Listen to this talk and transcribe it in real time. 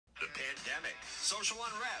social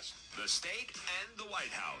unrest, the state, and the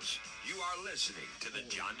White House. You are listening to The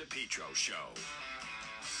John DePetro Show.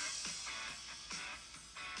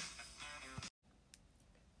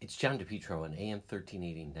 It's John DePetro on AM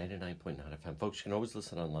 1380, 99.9 FM. Folks, you can always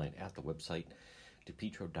listen online at the website,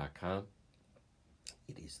 depetro.com.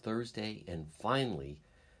 It is Thursday, and finally,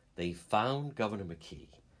 they found Governor McKee,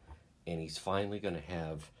 and he's finally going to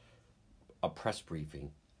have a press briefing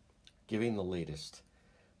giving the latest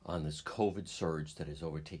on this COVID surge that has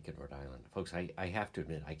overtaken Rhode Island. Folks, I have to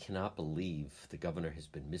admit, I cannot believe the governor has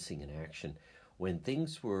been missing in action. When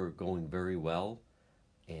things were going very well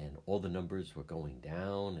and all the numbers were going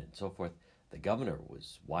down and so forth, the governor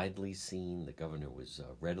was widely seen. The governor was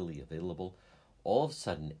readily available. All of a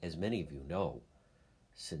sudden, as many of you know,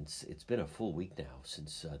 since it's been a full week now,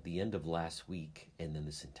 since the end of last week and then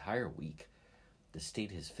this entire week, the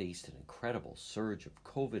state has faced an incredible surge of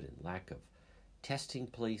COVID and lack of testing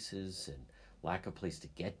places and lack of place to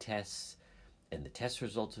get tests. And the test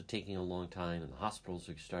results are taking a long time and the hospitals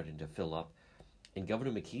are starting to fill up. And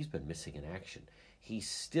Governor McKee's been missing in action. He's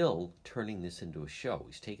still turning this into a show.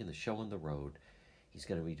 He's taking the show on the road. He's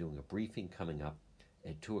going to be doing a briefing coming up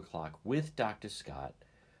at 2 o'clock with Dr. Scott,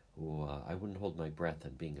 who I wouldn't hold my breath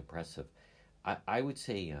on being impressive. I would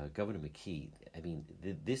say Governor McKee, I mean,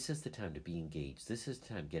 this is the time to be engaged. This is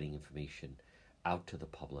the time getting information out to the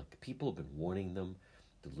public. People have been warning them.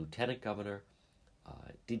 The lieutenant governor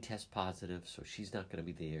did test positive, so she's not going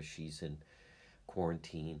to be there. She's in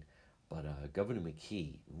quarantine. But Governor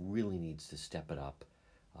McKee really needs to step it up.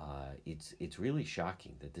 It's really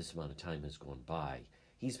shocking that this amount of time has gone by.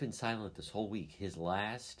 He's been silent this whole week. His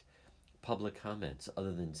last public comments,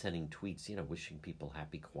 other than sending tweets, wishing people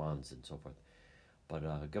happy Kwanzaa and so forth.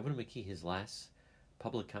 But Governor McKee, his last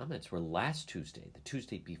public comments were last Tuesday, the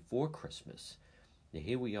Tuesday before Christmas. Now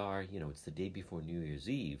here we are, it's the day before New Year's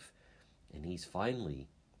Eve, and he's finally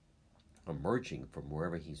emerging from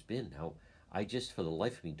wherever he's been. Now, I just, for the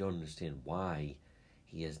life of me, don't understand why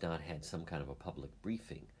he has not had some kind of a public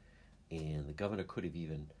briefing. And the governor could have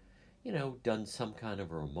even, done some kind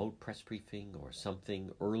of a remote press briefing or something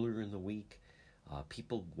earlier in the week.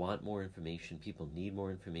 People want more information. People need more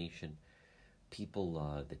information.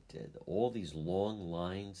 People, all these long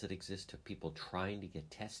lines that exist of people trying to get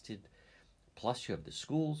tested. Plus, you have the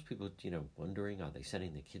schools, people, wondering, are they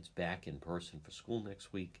sending the kids back in person for school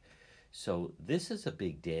next week? So this is a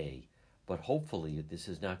big day, but hopefully this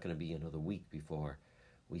is not going to be another week before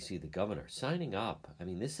we see the governor signing up. I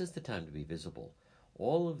mean, this is the time to be visible.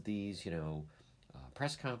 All of these,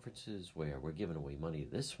 press conferences where we're giving away money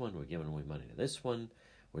to this one, we're giving away money to this one,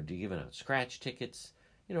 we're giving out scratch tickets,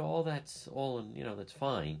 all that's that's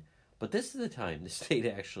fine. But this is the time the state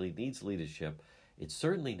actually needs leadership. It's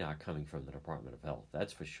certainly not coming from the Department of Health,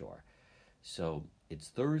 that's for sure. So it's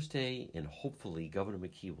Thursday, and hopefully Governor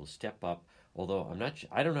McKee will step up. Although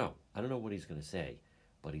I don't know what he's going to say,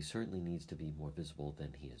 but he certainly needs to be more visible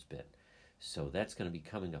than he has been. So that's going to be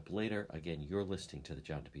coming up later. Again, you're listening to The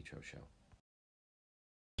John DePetro Show.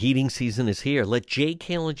 Heating season is here. Let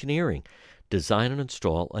JKL Engineering design and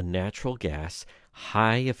install a natural gas,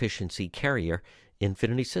 high-efficiency Carrier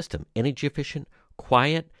Infinity system. Energy efficient,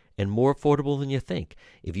 quiet, and more affordable than you think.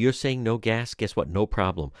 If you're saying no gas, guess what? No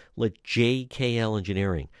problem. Let JKL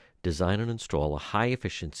Engineering design and install a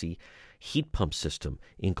high-efficiency heat pump system,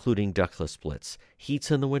 including ductless splits.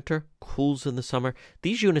 Heats in the winter, cools in the summer.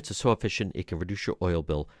 These units are so efficient it can reduce your oil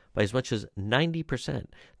bill by as much as 90%.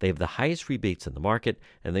 They have the highest rebates in the market,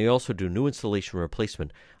 and they also do new installation and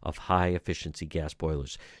replacement of high-efficiency gas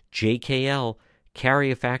boilers. JKL,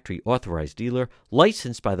 Carrier Factory authorized dealer,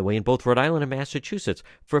 licensed, by the way, in both Rhode Island and Massachusetts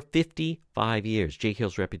for 55 years.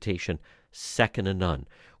 JKL's reputation, second to none.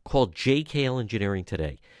 Call JKL Engineering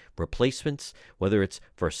today. Replacements, whether it's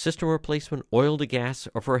for a system replacement, oil to gas,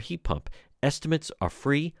 or for a heat pump, estimates are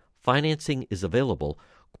free. Financing is available,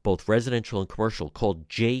 both residential and commercial. Call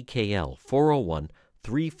JKL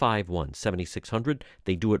 401-351-7600.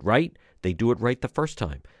 They do it right. They do it right the first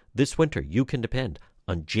time. This winter, you can depend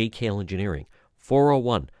on JKL Engineering.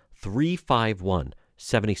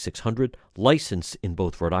 401-351-7600. Licensed in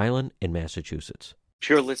both Rhode Island and Massachusetts.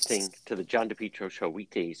 You're listening to the John DePetro Show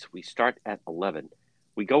weekdays. We start at 11.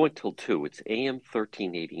 We go until 2. It's AM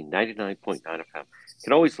 1380, 99.9 FM. You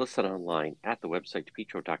can always listen online at the website,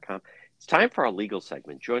 depetro.com. It's time for our legal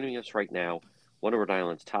segment. Joining us right now, one of Rhode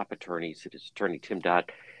Island's top attorneys, it is Attorney Tim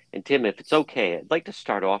Dodd. And Tim, if it's okay, I'd like to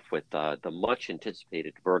start off with the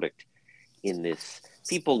much-anticipated verdict in this.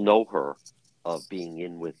 People know her of being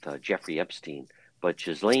in with Jeffrey Epstein, but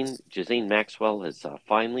Ghislaine Maxwell has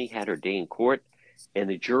finally had her day in court, and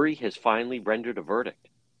the jury has finally rendered a verdict.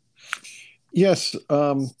 Yes.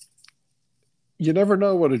 you never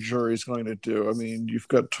know what a jury's going to do. I mean, you've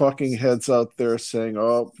got talking heads out there saying,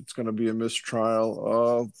 "Oh, it's going to be a mistrial.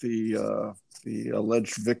 Oh, the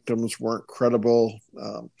alleged victims weren't credible,"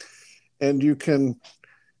 and you can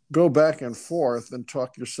go back and forth and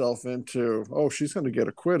talk yourself into, "Oh, she's going to get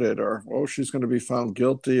acquitted," or "Oh, she's going to be found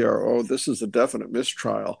guilty," or "Oh, this is a definite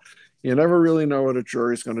mistrial." You never really know what a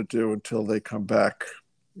jury's going to do until they come back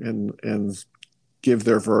and give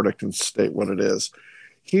their verdict and state what it is.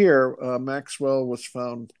 Here, Maxwell was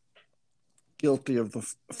found guilty of the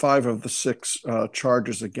five of the six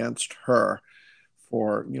charges against her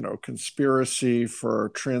for, conspiracy,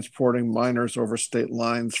 for transporting minors over state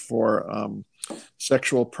lines for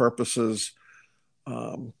sexual purposes.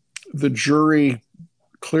 The jury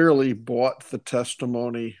clearly bought the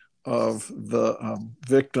testimony of the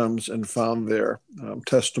victims and found their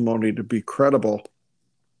testimony to be credible.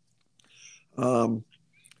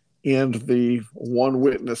 And the one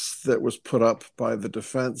witness that was put up by the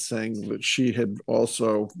defense saying that she had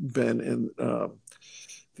also been in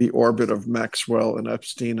the orbit of Maxwell and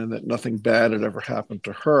Epstein and that nothing bad had ever happened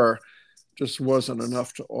to her just wasn't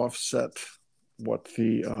enough to offset what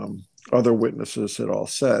the other witnesses had all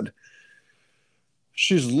said.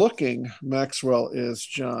 She's looking, Maxwell is,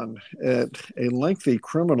 John, at a lengthy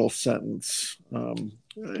criminal sentence.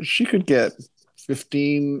 She could get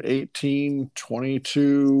 15, 18,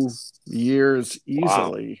 22 years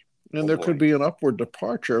easily. Wow. And there could be an upward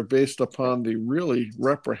departure based upon the really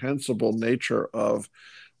reprehensible nature of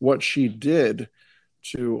what she did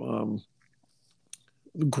to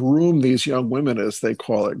groom these young women, as they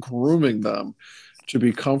call it, grooming them to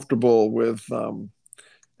be comfortable with,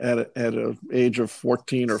 at an age of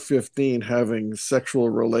 14 or 15, having sexual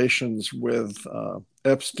relations with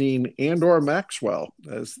Epstein and or Maxwell,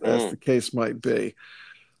 as the case might be.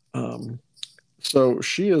 So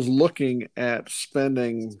she is looking at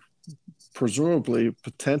spending presumably,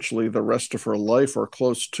 potentially the rest of her life or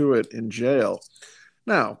close to it in jail.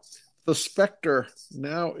 Now, the specter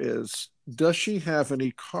now is, does she have any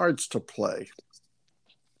cards to play?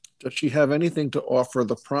 Does she have anything to offer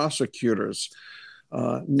the prosecutors?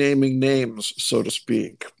 Naming names, so to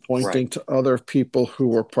speak, pointing to other people who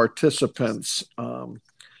were participants.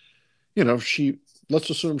 Let's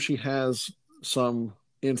assume she has some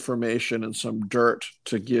information and some dirt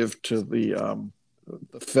to give to the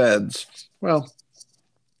feds. Well,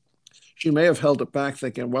 she may have held it back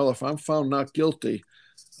thinking, well, if I'm found not guilty,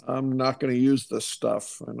 I'm not going to use this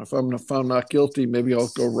stuff. And if I'm found not guilty, maybe I'll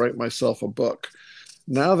go write myself a book.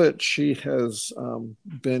 Now that she has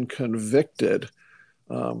been convicted,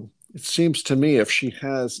 it seems to me if she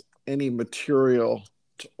has any material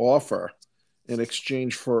to offer in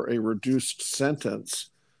exchange for a reduced sentence,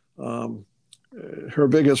 her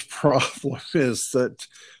biggest problem is that,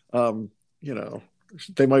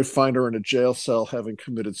 they might find her in a jail cell having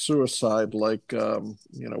committed suicide, like,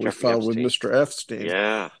 we found with Mr. Epstein.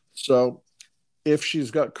 Yeah. So if she's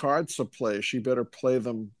got cards to play, she better play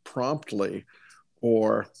them promptly,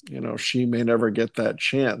 or, she may never get that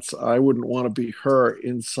chance. I wouldn't want to be her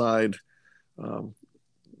inside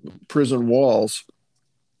prison walls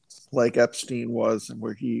like Epstein was, and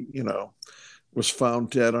where he, was found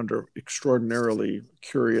dead under extraordinarily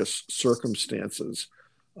curious circumstances.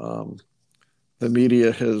 The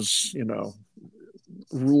media has,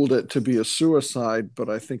 ruled it to be a suicide, but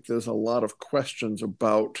I think there's a lot of questions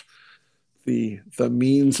about the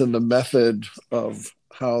means and the method of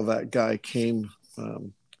how that guy came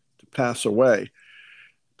to pass away.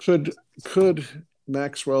 Could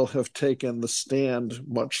Maxwell have taken the stand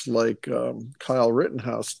much like Kyle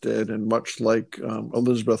Rittenhouse did and much like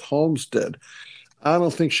Elizabeth Holmes did? I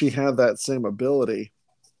don't think she had that same ability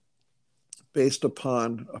based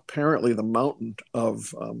upon apparently the mountain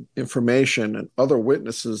of information and other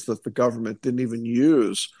witnesses that the government didn't even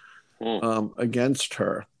use against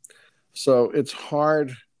her. So it's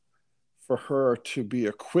hard for her to be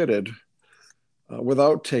acquitted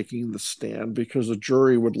without taking the stand, because a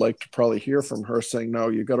jury would like to probably hear from her saying, no,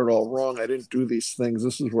 you got it all wrong. I didn't do these things.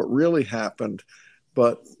 This is what really happened.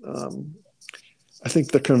 But I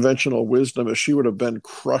think the conventional wisdom is she would have been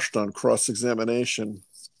crushed on cross-examination.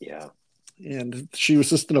 Yeah. And she was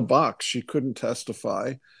just in a box. She couldn't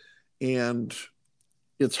testify. And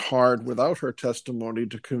it's hard without her testimony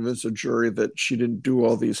to convince a jury that she didn't do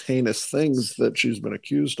all these heinous things that she's been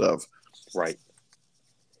accused of. Right.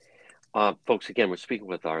 Folks, again, we're speaking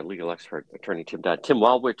with our legal expert, attorney Tim Dodd. Tim,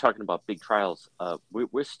 while we're talking about big trials,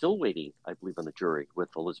 we're still waiting, I believe, on the jury with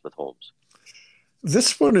Elizabeth Holmes.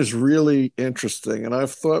 This one is really interesting, and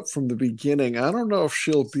I've thought from the beginning, I don't know if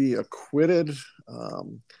she'll be acquitted,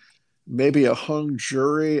 maybe a hung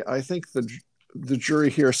jury. I think the jury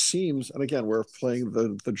here seems, and again, we're playing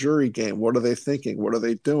the jury game. What are they thinking? What are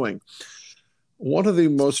they doing? One of the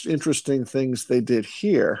most interesting things they did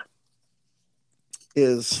here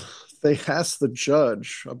is they asked the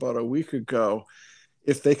judge about a week ago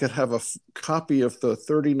if they could have a copy of the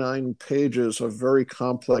 39 pages of very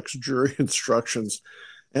complex jury instructions,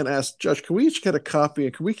 and asked, Judge, can we each get a copy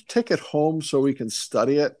and can we take it home so we can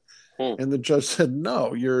study it? And the judge said,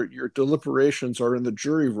 no, your deliberations are in the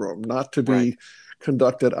jury room, not to be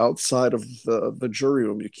conducted outside of the jury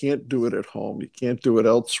room. You can't do it at home. You can't do it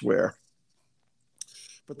elsewhere.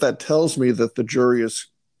 But that tells me that the jury is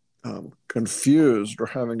confused or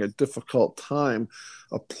having a difficult time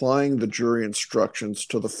applying the jury instructions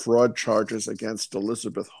to the fraud charges against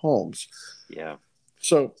Elizabeth Holmes. Yeah.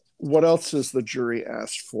 So what else has the jury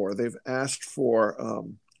asked for? They've asked for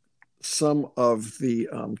some of the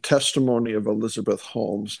testimony of Elizabeth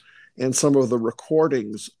Holmes and some of the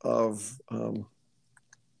recordings of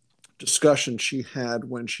discussions she had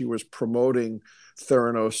when she was promoting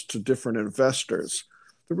Theranos to different investors.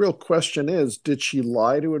 The real question is, did she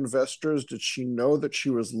lie to investors? Did she know that she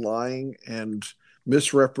was lying and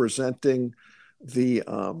misrepresenting the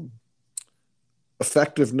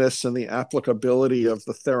effectiveness and the applicability of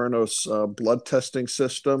the Theranos blood testing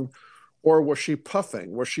system? Or was she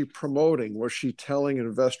puffing? Was she promoting? Was she telling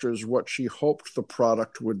investors what she hoped the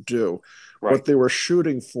product would do, what they were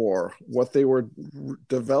shooting for, what they were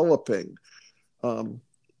developing?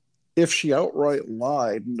 If she outright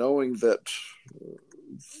lied, knowing that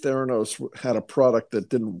Theranos had a product that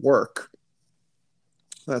didn't work,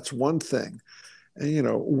 that's one thing. And,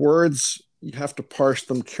 words, you have to parse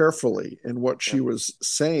them carefully. And what she was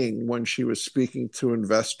saying when she was speaking to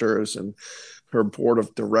investors and her board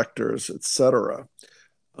of directors, etc.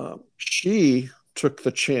 She took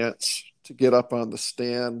the chance to get up on the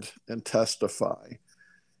stand and testify.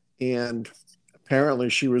 And apparently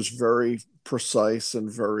she was very precise and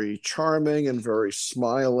very charming and very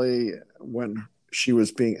smiley. When she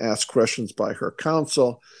was being asked questions by her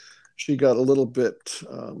counsel, she got a little bit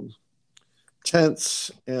tense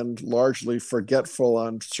and largely forgetful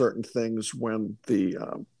on certain things when the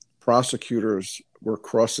prosecutors were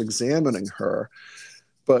cross-examining her.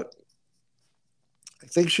 But I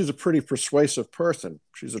think she's a pretty persuasive person.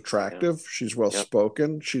 She's attractive. She's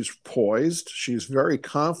well-spoken. She's poised. She's very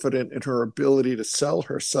confident in her ability to sell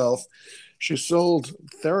herself. She sold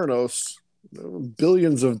Theranos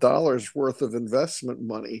billions of dollars worth of investment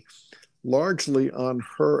money, largely on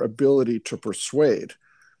her ability to persuade.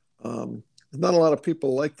 Not a lot of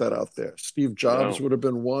people like that out there. Steve Jobs would have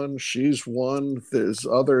been one. She's one. There's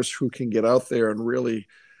others who can get out there and really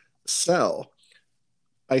sell.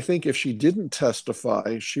 I think if she didn't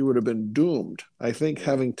testify, she would have been doomed. I think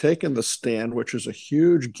having taken the stand, which is a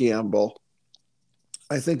huge gamble,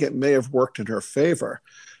 I think it may have worked in her favor.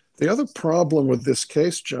 The other problem with this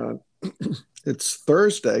case, John, it's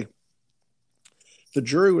Thursday. The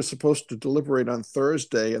jury was supposed to deliberate on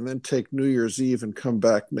Thursday and then take New Year's Eve and come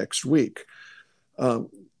back next week.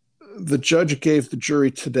 The judge gave the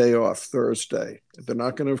jury today off, Thursday. They're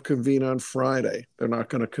not going to convene on Friday. They're not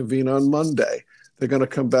going to convene on Monday. They're going to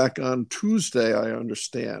come back on Tuesday, I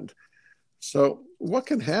understand. So what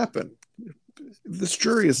can happen? This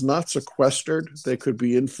jury is not sequestered. They could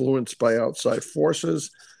be influenced by outside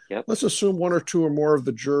forces. Let's assume one or two or more of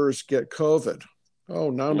the jurors get COVID. Oh,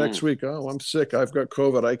 now next week, oh, I'm sick. I've got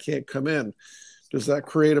COVID. I can't come in. Does that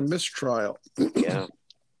create a mistrial? Yeah.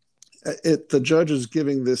 The judge is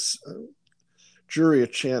giving this jury a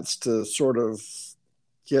chance to sort of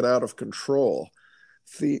get out of control.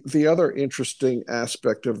 The other interesting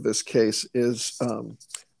aspect of this case is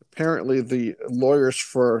apparently the lawyers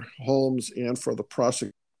for Holmes and for the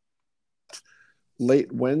prosecutor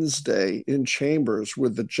late Wednesday in chambers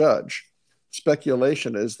with the judge.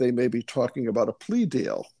 Speculation is they may be talking about a plea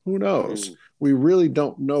deal. Who knows? We really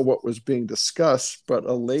don't know what was being discussed, but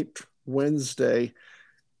a late Wednesday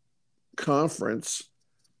conference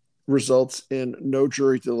results in no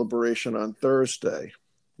jury deliberation on Thursday.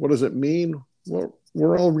 What does it mean? Well,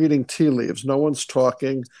 we're all reading tea leaves. No one's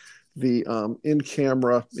talking. The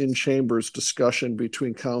in-camera, in-chambers discussion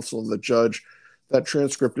between counsel and the judge, that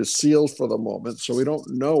transcript is sealed for the moment, so we don't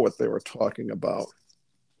know what they were talking about.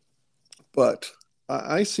 But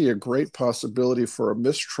I see a great possibility for a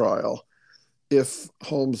mistrial if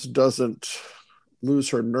Holmes doesn't lose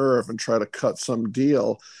her nerve and try to cut some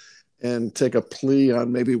deal and take a plea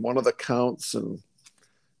on maybe one of the counts and,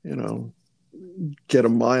 get a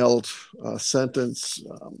mild sentence.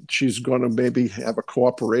 She's going to maybe have a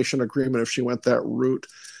cooperation agreement if she went that route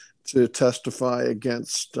to testify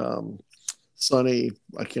against Sonny,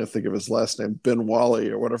 I can't think of his last name, Ben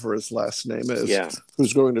Wally or whatever his last name is, Yeah.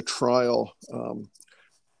 who's going to trial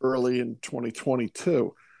early in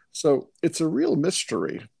 2022. So it's a real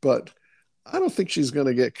mystery, but I don't think she's going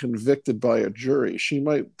to get convicted by a jury. She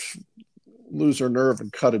might lose her nerve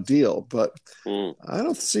and cut a deal, but I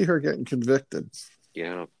don't see her getting convicted.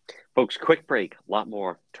 Yeah. Folks, quick break. A lot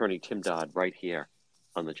more. Attorney Tim Dodd right here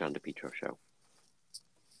on the John DePietro Show.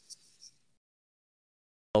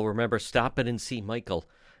 Well, remember, stop in and see Michael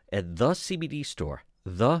at the CBD store,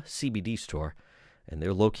 and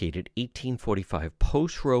they're located 1845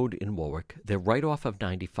 Post Road in Warwick. They're right off of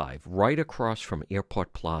 95, right across from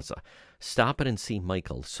Airport Plaza. Stop in and see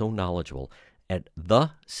Michael, so knowledgeable, at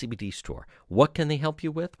the CBD store. What can they help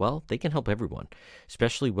you with? Well, they can help everyone,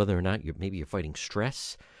 especially whether or not you're fighting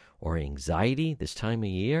stress or anxiety this time of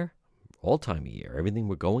year, all time of year, everything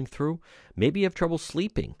we're going through. Maybe you have trouble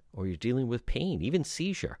sleeping or you're dealing with pain, even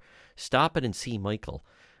seizure. Stop in and see Michael,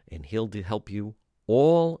 and he'll help you.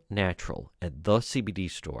 All natural at the CBD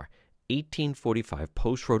store, 1845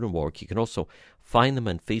 Post Road in Warwick. You can also find them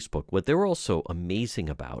on Facebook. What they're also amazing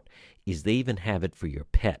about is they even have it for your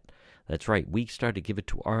pet. That's right. We started to give it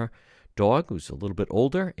to our dog, who's a little bit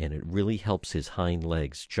older, and it really helps his hind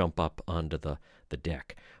legs jump up onto the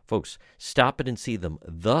deck. Folks, stop it and see them,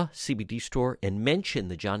 the CBD store, and mention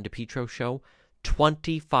the John DePietro Show,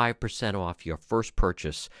 25% off your first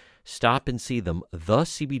purchase. Stop and see them, the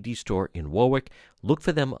CBD store in Warwick. Look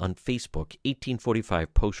for them on Facebook,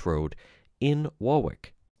 1845 Post Road in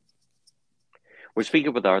Warwick. We're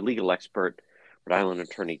speaking with our legal expert, Rhode Island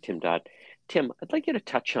attorney Tim Dodd. Tim, I'd like you to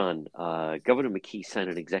touch on Governor McKee signed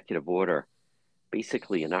an executive order,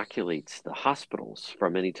 basically inoculates the hospitals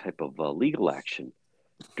from any type of legal action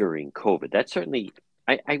during COVID. That certainly,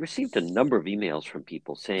 I received a number of emails from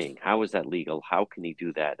people saying, how is that legal? How can he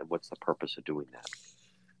do that? And what's the purpose of doing that?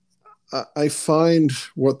 I find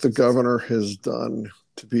what the governor has done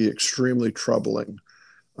to be extremely troubling.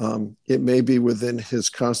 It may be within his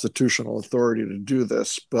constitutional authority to do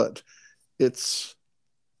this, but it's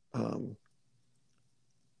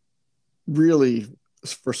really,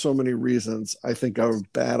 for so many reasons, I think a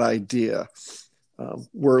bad idea.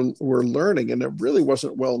 We're learning, and it really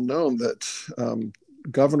wasn't well known that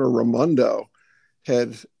Governor Raimondo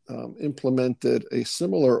had implemented a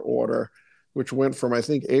similar order, which went from, I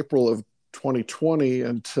think, April of 2020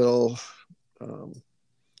 until,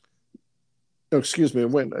 it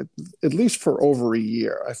went at least for over a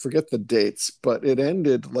year. I forget the dates, but it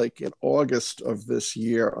ended like in August of this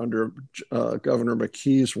year under Governor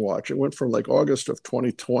McKee's watch. It went from like August of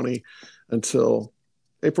 2020 until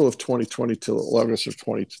April of 2020 till August of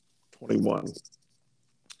 2021,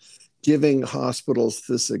 giving hospitals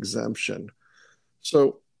this exemption.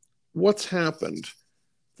 So what's happened?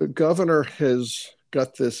 The governor has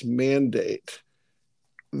got this mandate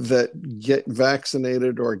that get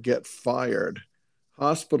vaccinated or get fired.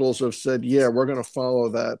 Hospitals have said, yeah, we're going to follow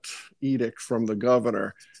that edict from the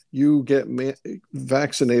governor. You get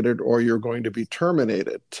vaccinated or you're going to be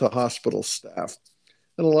terminated to hospital staff.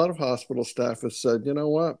 And a lot of hospital staff have said, you know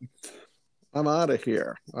what? I'm out of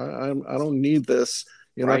here. I don't need this.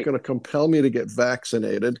 You're not going to compel me to get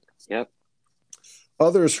vaccinated. Yep.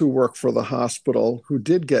 Others who work for the hospital who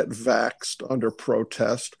did get vaxxed under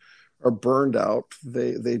protest are burned out.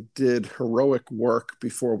 They did heroic work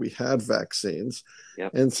before we had vaccines.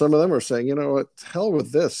 Yep. And some of them are saying, you know what, hell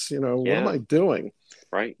with this. What am I doing?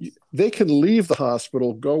 Right. They can leave the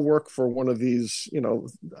hospital, go work for one of these,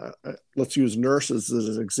 let's use nurses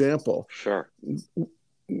as an example. Sure.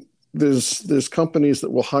 There's companies that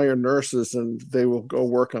will hire nurses and they will go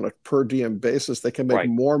work on a per diem basis. They can make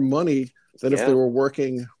more money than if they were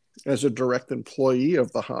working as a direct employee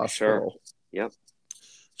of the hospital. Sure. Yep.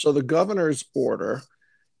 So the governor's order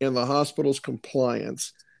and the hospital's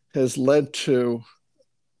compliance has led to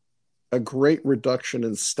a great reduction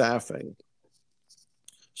in staffing.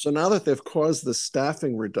 So now that they've caused the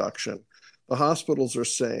staffing reduction, the hospitals are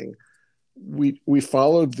saying, we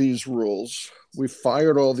followed these rules, we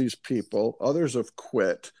fired all these people, others have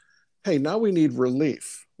quit. Hey, now we need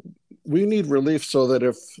relief. We need relief so that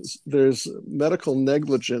if there's medical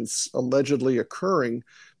negligence allegedly occurring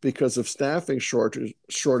because of staffing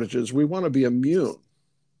shortages, we want to be immune.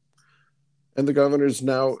 And the governor's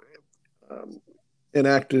now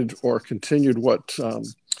enacted or continued what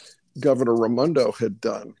Governor Raimondo had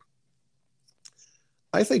done.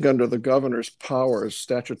 I think under the governor's powers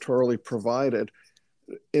statutorily provided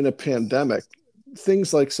in a pandemic,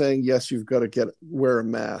 things like saying, yes, you've got to wear a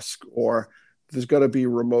mask, or there's got to be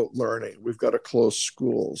remote learning, we've got to close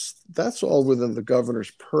schools. That's all within the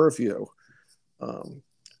governor's purview.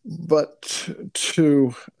 But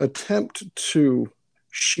to attempt to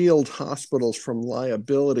shield hospitals from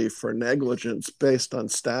liability for negligence based on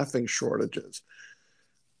staffing shortages,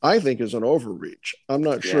 I think is an overreach. I'm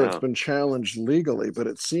not sure it's Yeah. been challenged legally, but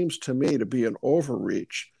it seems to me to be an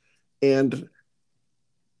overreach. And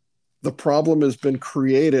the problem has been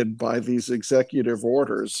created by these executive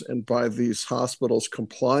orders and by these hospitals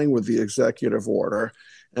complying with the executive order.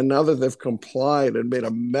 And now that they've complied and made a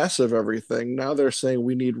mess of everything, now they're saying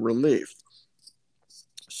we need relief.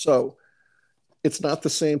 So it's not the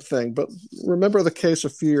same thing. But remember the case a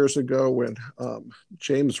few years ago when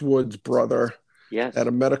James Wood's brother had Yes.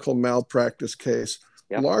 a medical malpractice case,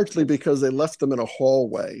 Yep. largely because they left them in a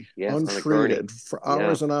hallway, Yeah. On a gurney. untreated for Yeah.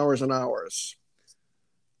 hours and hours and hours.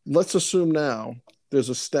 Let's assume now there's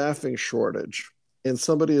a staffing shortage and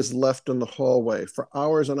somebody is left in the hallway for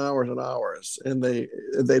hours and hours and hours and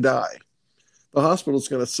they die. The hospital's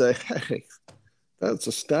going to say, hey, that's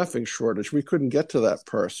a staffing shortage. We couldn't get to that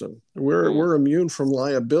person. We're immune from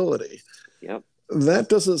liability. Yep. That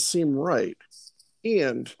doesn't seem right.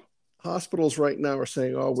 And hospitals right now are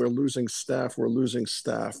saying, oh, we're losing staff.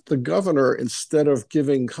 The governor, instead of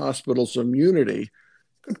giving hospitals immunity,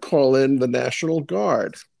 could call in the National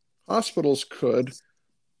Guard. Hospitals could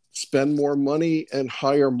spend more money and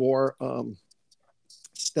hire more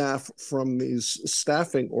staff from these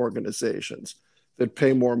staffing organizations that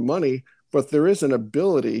pay more money, but there is an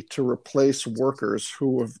ability to replace workers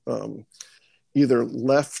who have either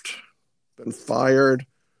left, been fired,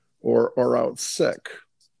 or are out sick.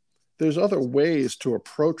 There's other ways to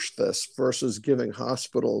approach this versus giving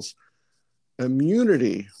hospitals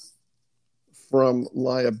immunity from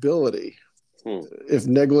liability if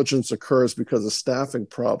negligence occurs because of staffing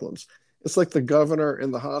problems. It's like the governor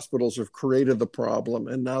and the hospitals have created the problem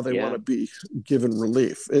and now they want to be given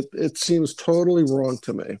relief. It seems totally wrong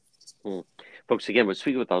to me. Folks, again, we're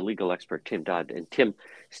speaking with our legal expert, Tim Dodd. And Tim,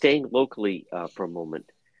 staying locally for a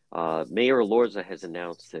moment, Mayor Elorza has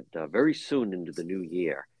announced that very soon into the new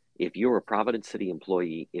year, if you're a Providence City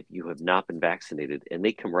employee, if you have not been vaccinated, and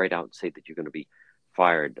they come right out and say that you're going to be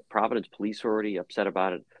fired. Providence police are already upset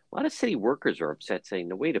about it. A lot of city workers are upset, saying,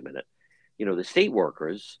 no, wait a minute. You know, the state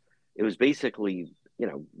workers, it was basically, you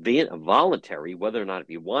know, voluntary, whether or not if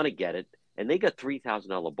you want to get it. And they got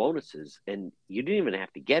 $3,000 bonuses, and you didn't even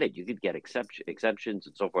have to get it. You could get exemptions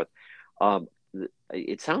and so forth.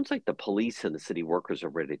 It sounds like the police and the city workers are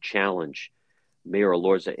ready to challenge Mayor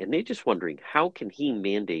Elorza, and they're just wondering, how can he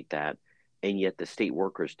mandate that, and yet the state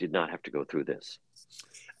workers did not have to go through this?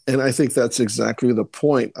 And I think that's exactly the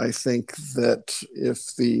point. I think that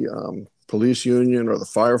if the police union or the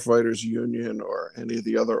firefighters union or any of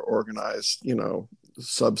the other organized, you know,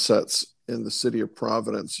 subsets in the city of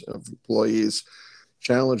Providence of employees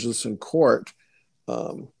challenge this in court,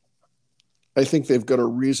 I think they've got a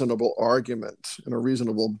reasonable argument and a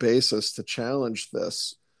reasonable basis to challenge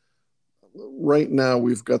this. Right now,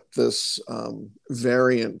 we've got this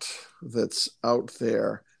variant that's out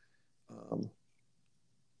there.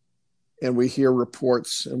 And we hear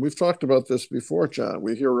reports, and we've talked about this before, John.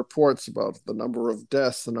 We hear reports about the number of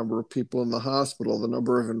deaths, the number of people in the hospital, the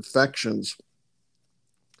number of infections.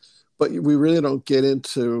 But we really don't get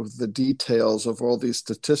into the details of all these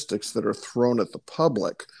statistics that are thrown at the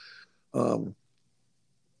public. You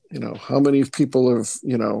know, how many people have,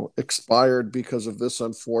 you know, expired because of this,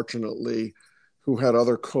 unfortunately, who had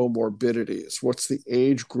other comorbidities? What's the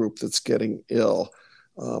age group that's getting ill?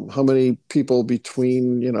 How many people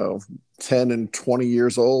between, you know, 10 and 20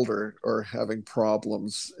 years old are having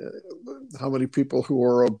problems? How many people who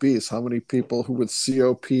are obese? How many people who with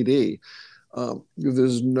COPD?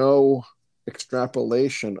 There's no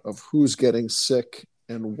extrapolation of who's getting sick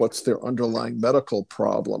and what's their underlying medical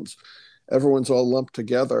problems. Everyone's all lumped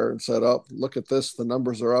together and said, oh, look at this, the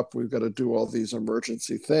numbers are up, we've got to do all these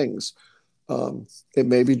emergency things. It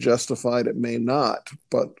may be justified, it may not,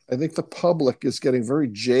 but I think the public is getting very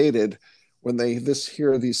jaded when they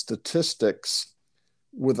hear these statistics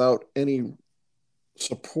without any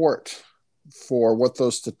support for what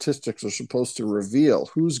those statistics are supposed to reveal.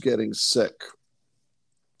 Who's getting sick?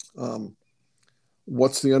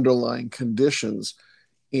 What's the underlying conditions?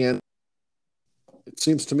 And it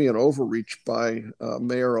seems to me an overreach by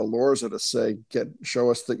Mayor Elorza to say,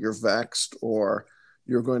 show us that you're vaxxed or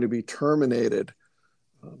you're going to be terminated.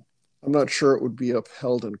 I'm not sure it would be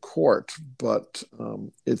upheld in court, but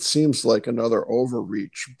it seems like another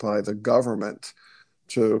overreach by the government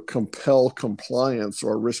to compel compliance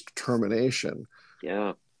or risk termination.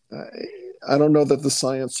 Yeah. I don't know that the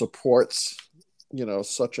science supports, you know,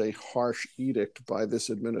 such a harsh edict by this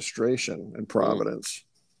administration in Providence.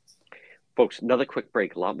 Folks, another quick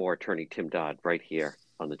break. A lot more. Attorney Tim Dodd right here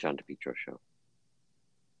on the John DePetro Show.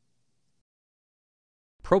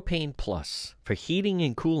 Propane Plus. For heating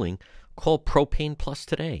and cooling, call Propane Plus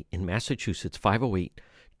today in Massachusetts,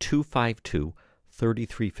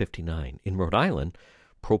 508-252-3359. In Rhode Island,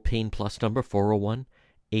 Propane Plus number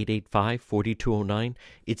 401-885-4209.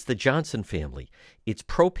 It's the Johnson family. It's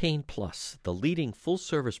Propane Plus, the leading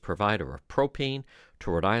full-service provider of propane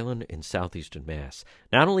to Rhode Island and southeastern Mass.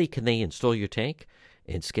 Not only can they install your tank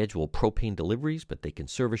and schedule propane deliveries, but they can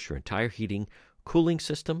service your entire heating, cooling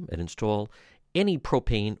system and install any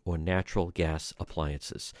propane or natural gas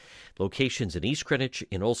appliances. Locations in East Greenwich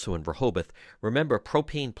and also in Rehoboth. Remember,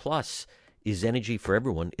 Propane Plus is energy for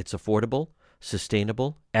everyone. It's affordable,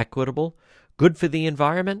 sustainable, equitable, good for the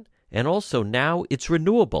environment, and also now it's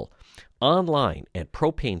renewable. Online at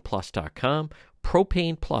propaneplus.com.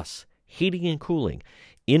 Propane Plus, heating and cooling.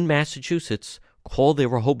 In Massachusetts, call their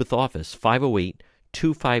Rehoboth office,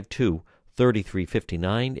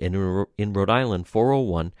 508-252-3359, and in Rhode Island,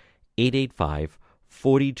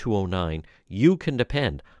 401-885-4209. You can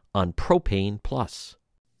depend on Propane Plus.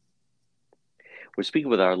 We're speaking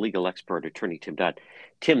with our legal expert, attorney Tim Dodd.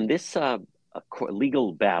 Tim, this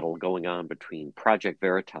legal battle going on between Project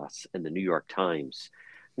Veritas and the New York Times.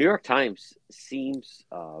 New York Times seems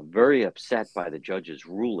very upset by the judge's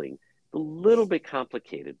ruling. A little bit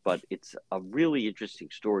complicated, but it's a really interesting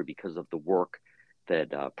story because of the work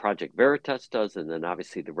that Project Veritas does, and then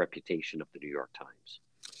obviously the reputation of the New York Times.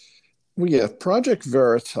 Well, yeah, Project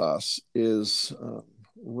Veritas is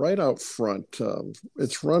right out front.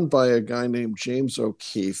 It's run by a guy named James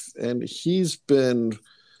O'Keefe, and he's been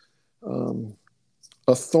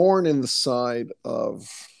a thorn in the side of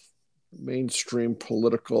mainstream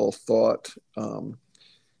political thought.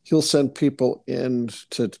 He'll send people in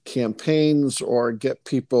to campaigns or get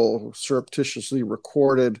people surreptitiously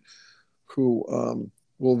recorded who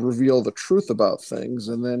will reveal the truth about things,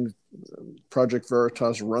 and then Project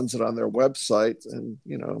Veritas runs it on their website, and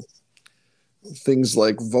things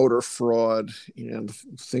like voter fraud and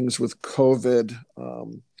things with COVID.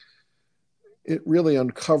 It really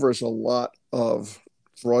uncovers a lot of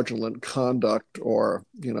fraudulent conduct or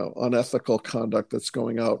unethical conduct that's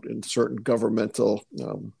going out in certain governmental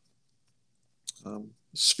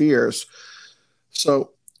spheres.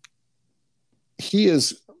 So he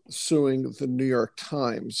is suing the New York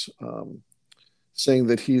Times, saying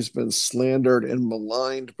that he's been slandered and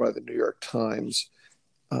maligned by the New York Times.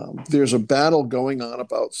 There's a battle going on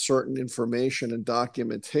about certain information and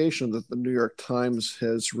documentation that the New York Times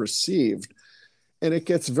has received, and it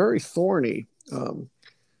gets very thorny.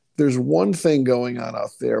 There's one thing going on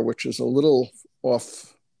out there which is a little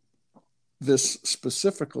off this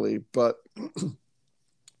specifically, but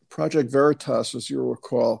Project Veritas, as you'll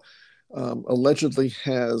recall, allegedly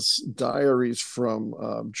has diaries from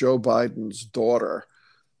Joe Biden's daughter.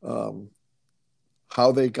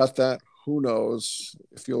 How they got that, who knows?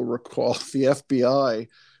 If you'll recall, the FBI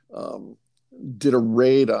did a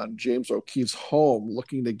raid on James O'Keefe's home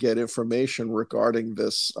looking to get information regarding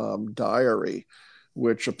this diary,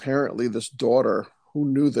 which apparently this daughter, who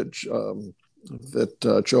knew that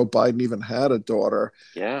Joe Biden even had a daughter,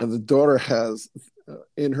 Yeah. and the daughter has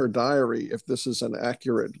in her diary, if this is an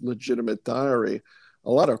accurate, legitimate diary,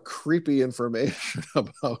 a lot of creepy information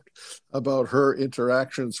about her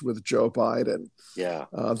interactions with Joe Biden. Yeah.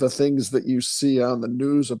 The things that you see on the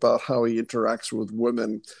news about how he interacts with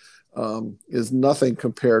women is nothing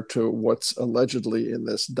compared to what's allegedly in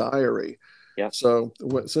this diary. Yeah. So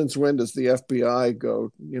since when does the FBI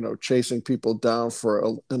go, chasing people down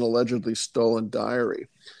for an allegedly stolen diary?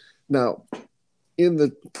 Now, in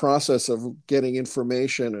the process of getting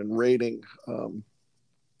information and raiding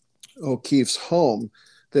O'Keefe's home,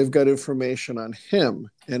 they've got information on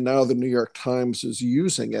him, and now the New York Times is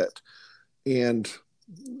using it. And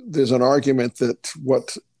there's an argument that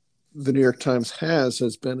what the New York Times has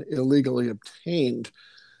been illegally obtained.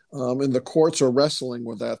 And the courts are wrestling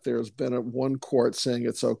with that. There's been one court saying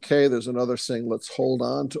it's okay. There's another saying, let's hold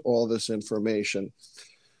on to all this information.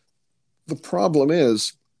 The problem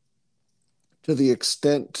is, to the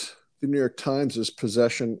extent the New York Times is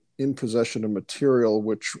in possession of material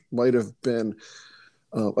which might have been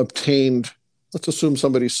obtained. Let's assume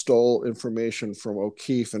somebody stole information from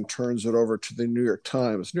O'Keefe and turns it over to the New York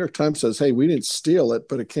Times. New York Times says, hey, we didn't steal it,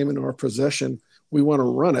 but it came into our possession. We want to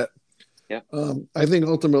run it. Yeah. I think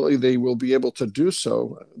ultimately they will be able to do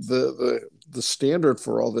so. The standard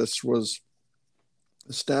for all this was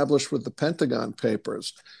established with the Pentagon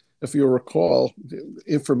Papers. If you recall,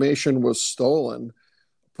 information was stolen,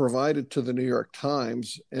 provided to the New York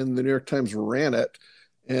Times, and the New York Times ran it.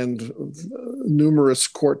 And numerous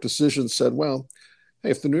court decisions said, well,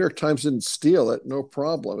 hey, if the New York Times didn't steal it, no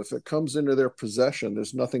problem. If it comes into their possession,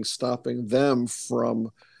 there's nothing stopping them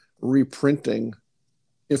from reprinting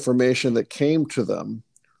information that came to them,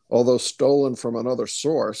 although stolen from another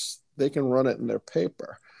source. They can run it in their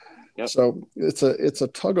paper. Yep. So it's a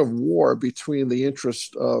tug of war between the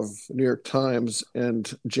interest of New York Times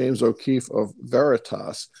and James O'Keefe of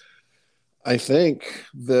Veritas. I think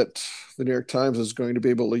that the New York Times is going to be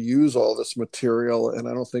able to use all this material, and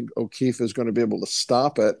I don't think O'Keefe is going to be able to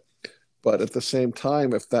stop it. But at the same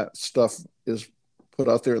time, if that stuff is put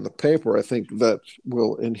out there in the paper, I think that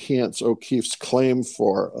will enhance O'Keefe's claim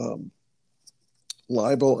for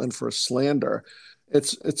libel and for slander.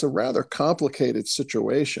 It's a rather complicated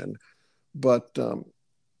situation, but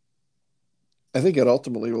I think it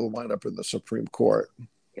ultimately will wind up in the Supreme Court.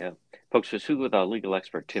 Yeah. Folks, we're speaking with our legal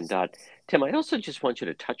expert, Tim Dodd. Tim, I also just want you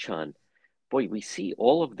to touch on, boy, we see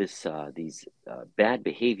all of this, these bad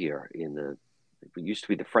behavior in it used to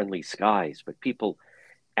be the friendly skies, but people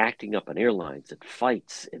acting up on airlines and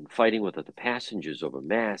fights and fighting with other passengers over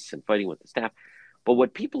masks and fighting with the staff. But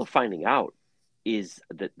what people are finding out is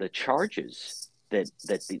that the charges that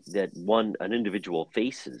an individual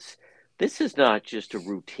faces, this is not just a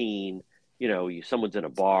routine, someone's in a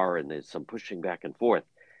bar and there's some pushing back and forth.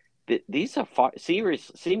 These are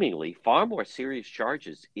seemingly far more serious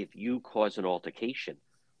charges if you cause an altercation,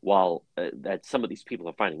 while that some of these people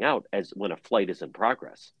are finding out as when a flight is in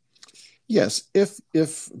progress. Yes, if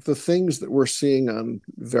the things that we're seeing on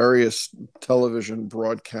various television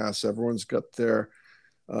broadcasts, everyone's got their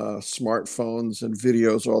smartphones and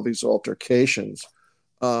videos, all these altercations.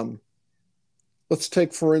 Let's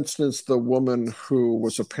take, for instance, the woman who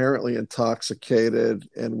was apparently intoxicated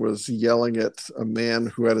and was yelling at a man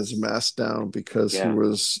who had his mask down because he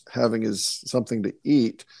was having something to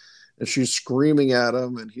eat. And she's screaming at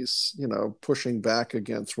him, and he's, pushing back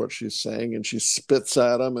against what she's saying, and she spits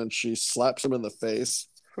at him and she slaps him in the face.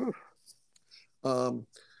 And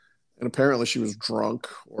apparently she was drunk,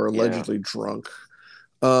 or allegedly drunk.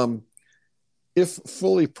 If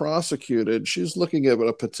fully prosecuted, she's looking at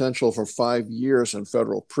a potential for 5 years in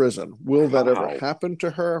federal prison. Will that ever happen to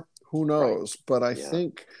her? Who knows? Right. But I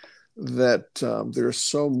think that there's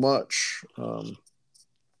so much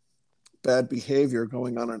bad behavior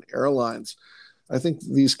going on airlines. I think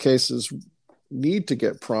these cases need to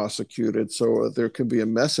get prosecuted so there can be a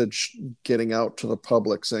message getting out to the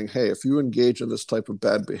public saying, hey, if you engage in this type of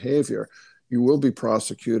bad behavior, you will be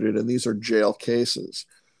prosecuted, and these are jail cases.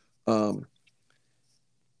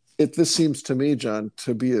 This seems to me, John,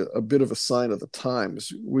 to be a bit of a sign of the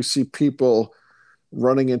times. We see people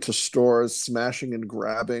running into stores, smashing and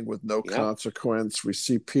grabbing with no consequence. We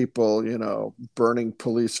see people, burning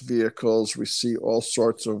police vehicles. We see all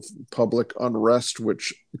sorts of public unrest,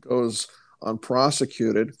 which goes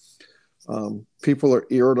unprosecuted. People are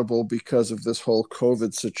irritable because of this whole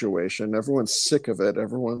COVID situation. Everyone's sick of it.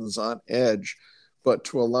 Everyone's on edge. But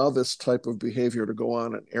to allow this type of behavior to go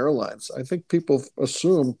on in airlines, I think people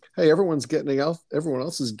assume, hey, everyone's getting out. Everyone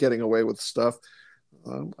else is getting away with stuff.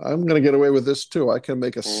 I'm going to get away with this too. I can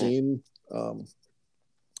make a scene.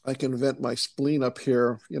 I can vent my spleen up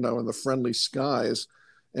here, in the friendly skies,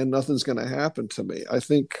 and nothing's going to happen to me. I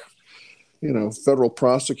think, federal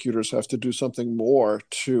prosecutors have to do something more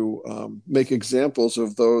to make examples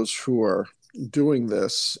of those who are doing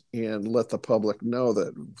this and let the public know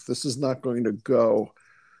that this is not going to go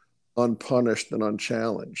unpunished and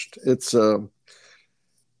unchallenged.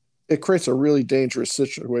 It creates a really dangerous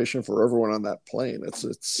situation for everyone on that plane.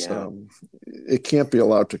 It can't be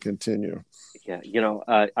allowed to continue. Yeah,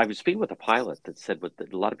 I was speaking with a pilot that said what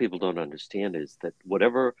a lot of people don't understand is that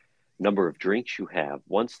whatever number of drinks you have,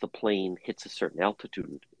 once the plane hits a certain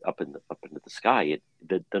altitude up into the sky,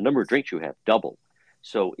 the number of drinks you have double.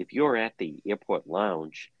 So if you're at the airport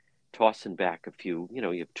lounge, tossing back a few, you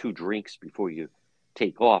have 2 drinks before you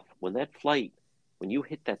take off. When you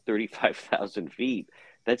hit that 35,000 feet,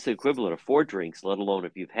 that's the equivalent of 4 drinks, let alone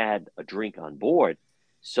if you've had a drink on board.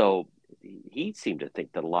 So he seemed to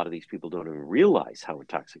think that a lot of these people don't even realize how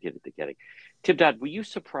intoxicated they're getting. Tim Dodd, were you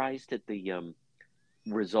surprised at the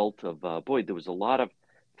result of, there was a lot of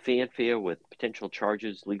fanfare with potential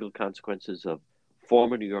charges, legal consequences of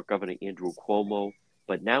former New York Governor Andrew Cuomo,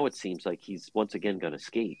 but now it seems like he's once again going to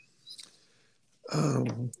skate.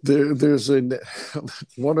 There's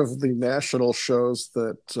one of the national shows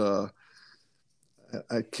that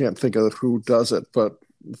I can't think of who does it, but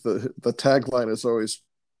the tagline is always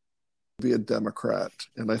be a Democrat.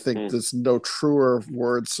 And I think there's no truer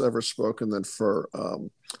words ever spoken than for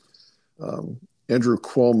Andrew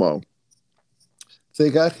Cuomo. They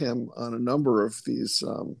got him on a number of these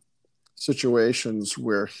situations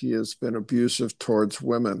where he has been abusive towards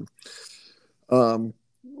women.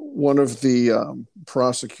 One of the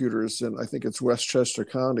prosecutors in, I think it's Westchester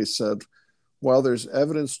County, said, while there's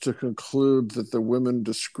evidence to conclude that the women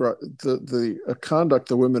the conduct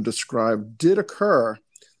the women described did occur,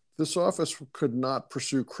 this office could not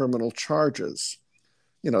pursue criminal charges.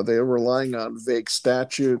 They're relying on vague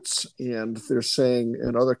statutes, and they're saying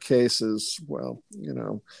in other cases, well,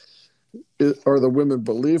 are the women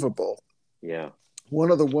believable? Yeah.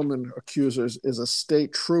 One of the woman accusers is a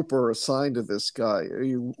state trooper assigned to this guy.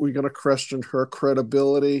 We going to question her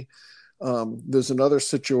credibility? There's another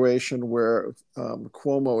situation where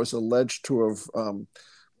Cuomo is alleged to have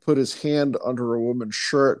put his hand under a woman's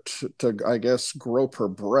shirt to, I guess, grope her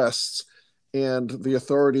breasts. And the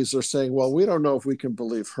authorities are saying, well, we don't know if we can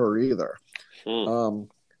believe her either.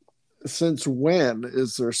 Since when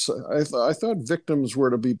is there? I thought victims were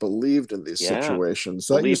to be believed in these situations.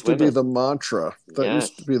 That used to be the mantra.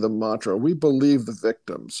 Used to be the mantra. We believe the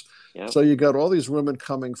victims. Yep. So you got all these women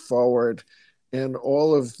coming forward, and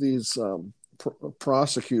all of these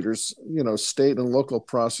prosecutors, state and local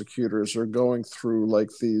prosecutors, are going through like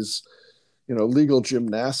these, legal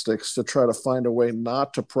gymnastics to try to find a way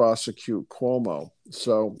not to prosecute Cuomo.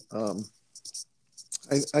 So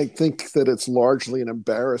I think that it's largely an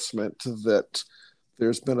embarrassment that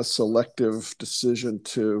there's been a selective decision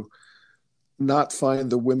to not find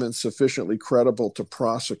the women sufficiently credible to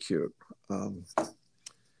prosecute.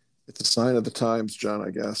 It's a sign of the times, John, I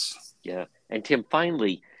guess. Yeah. And Tim,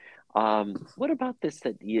 finally, what about this?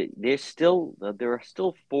 That there are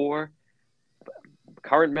still 4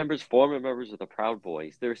 current members, former members of the Proud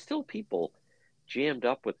Boys. There are still people jammed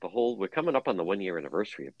up with the whole. We're coming up on the 1-year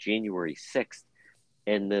anniversary of January 6th,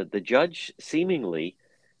 and the judge seemingly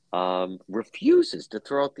refuses to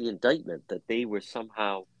throw out the indictment that they were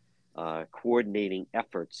somehow coordinating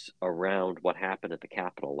efforts around what happened at the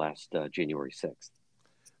Capitol last January 6th.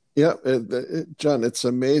 Yeah, John, it's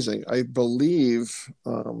amazing. I believe,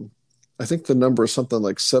 I think the number is something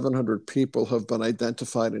like 700 people have been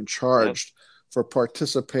identified and charged for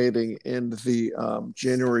participating in the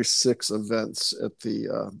January 6th events at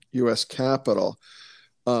the U.S. Capitol.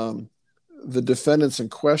 The defendants in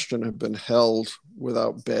question have been held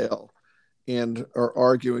without bail and are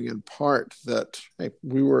arguing in part that, hey,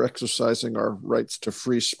 we were exercising our rights to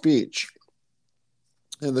free speech.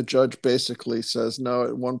 And the judge basically says, no,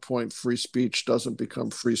 at one point, free speech doesn't become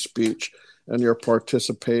free speech, and you're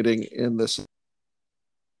participating in this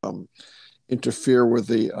interfere with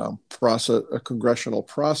the congressional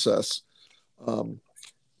process,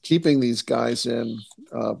 keeping these guys in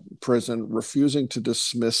prison, refusing to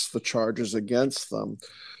dismiss the charges against them,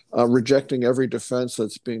 rejecting every defense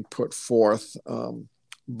that's being put forth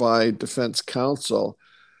by defense counsel.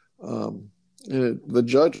 The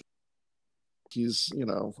judge, he's,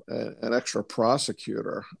 an extra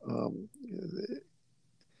prosecutor.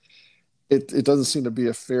 It doesn't seem to be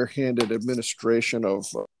a fair-handed administration of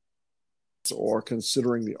or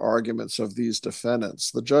considering the arguments of these defendants.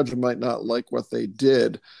 The judge might not like what they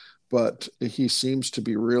did, but he seems to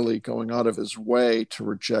be really going out of his way to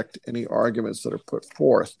reject any arguments that are put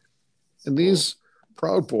forth. And these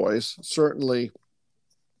Proud Boys certainly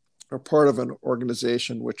are part of an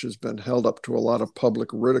organization which has been held up to a lot of public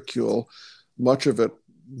ridicule, much of it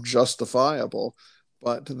justifiable,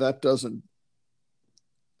 but that doesn't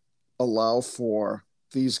allow for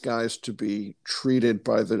these guys to be treated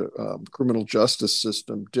by the criminal justice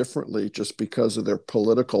system differently just because of their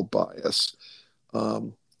political bias.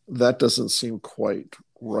 That doesn't seem quite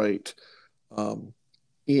right.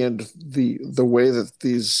 And the way that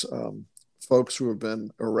these folks who have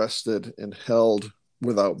been arrested and held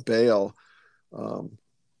without bail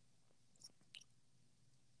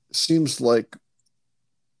seems like,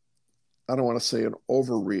 I don't want to say an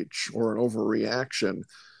overreach or an overreaction,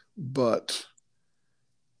 but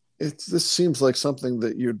this seems like something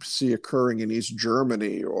that you'd see occurring in East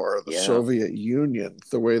Germany or the Soviet Union,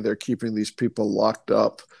 the way they're keeping these people locked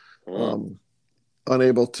up,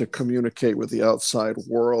 unable to communicate with the outside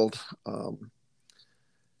world.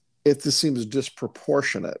 This seems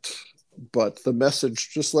disproportionate, but the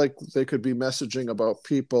message, just like they could be messaging about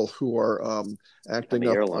people who are acting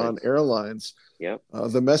up on airlines, the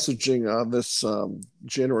messaging on this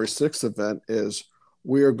January 6th event is,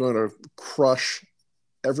 we are going to crush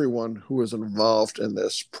everyone who is involved in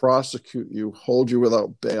this, prosecute you, hold you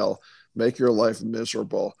without bail, make your life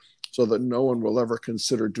miserable so that no one will ever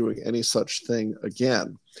consider doing any such thing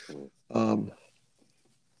again.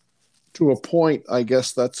 To a point, I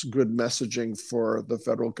guess that's good messaging for the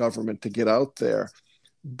federal government to get out there.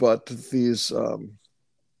 But these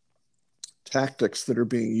tactics that are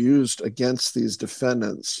being used against these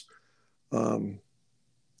defendants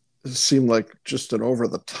seem like just an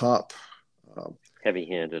over-the-top,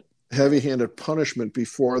 heavy-handed punishment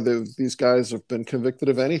before these guys have been convicted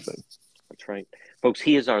of anything. That's right. Folks,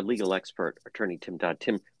 he is our legal expert, Attorney Tim Dodd.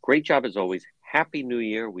 Tim, great job as always. Happy New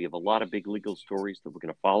Year. We have a lot of big legal stories that we're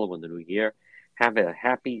going to follow in the new year. Have a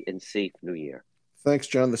happy and safe New Year. Thanks,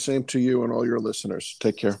 John. The same to you and all your listeners.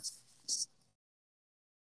 Take care.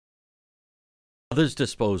 Brothers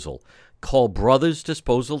Disposal. Call Brothers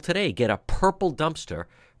Disposal today. Get a purple dumpster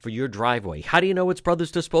for your driveway. How do you know it's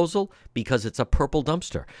Brothers Disposal? Because it's a purple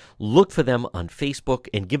dumpster. Look for them on Facebook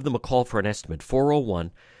and give them a call for an estimate.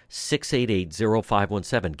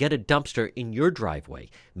 401-688-0517. Get a dumpster in your driveway.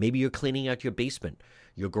 Maybe you're cleaning out your basement,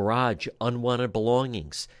 your garage, unwanted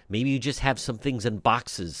belongings. Maybe you just have some things in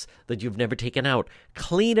boxes that you've never taken out.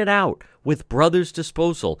 Clean it out with Brothers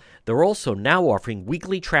Disposal. They're also now offering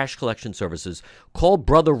weekly trash collection services. Call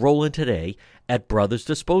Brother Roland today at Brothers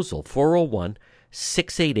Disposal,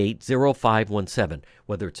 401-688-0517.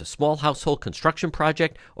 Whether it's a small household construction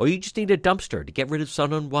project or you just need a dumpster to get rid of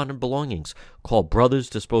some unwanted belongings, call Brothers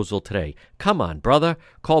Disposal today. Come on, brother.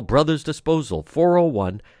 Call Brothers Disposal,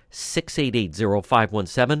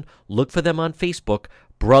 401-688-0517. Look for them on Facebook,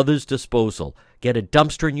 Brothers Disposal. Get a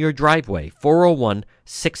dumpster in your driveway,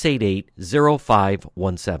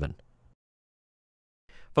 401-688-0517.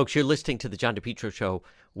 Folks, you're listening to the John DePietro Show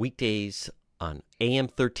weekdays on AM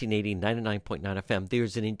 1380, 99.9 FM.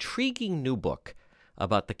 There's an intriguing new book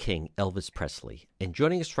about the king, Elvis Presley. And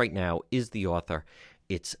joining us right now is the author.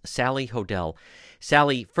 It's Sally Hodel.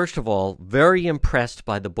 Sally, first of all, very impressed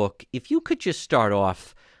by the book. If you could just start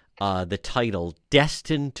off the title,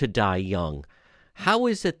 Destined to Die Young. How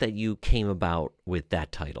is it that you came about with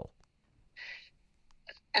that title?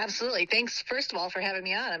 Absolutely. Thanks, first of all, for having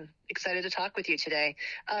me on. I'm excited to talk with you today.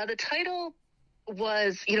 The title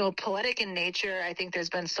was, poetic in nature. I think there's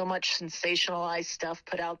been so much sensationalized stuff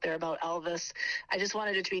put out there about Elvis. I just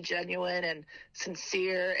wanted it to be genuine and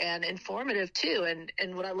sincere and informative too.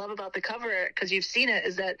 And what I love about the cover, because you've seen it,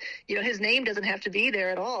 is that, his name doesn't have to be there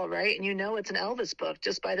at all, right? And it's an Elvis book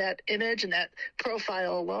just by that image and that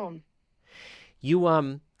profile alone.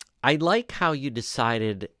 I like how you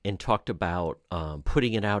decided and talked about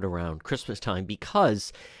putting it out around Christmas time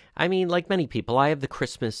because, like many people, I have the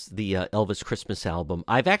Elvis Christmas album.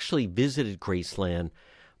 I've actually visited Graceland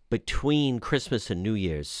between Christmas and New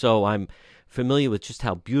Year's, so I'm familiar with just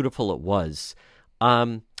how beautiful it was.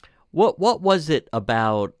 What was it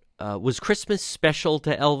about? Was Christmas special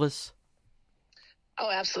to Elvis?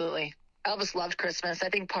 Oh, absolutely. Elvis loved Christmas. I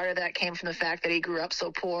think part of that came from the fact that he grew up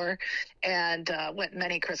so poor and went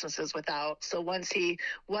many Christmases without. So once he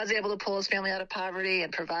was able to pull his family out of poverty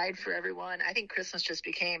and provide for everyone, I think Christmas just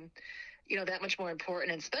became, that much more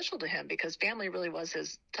important and special to him because family really was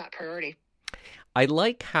his top priority. I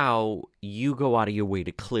like how you go out of your way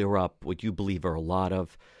to clear up what you believe are a lot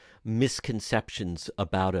of misconceptions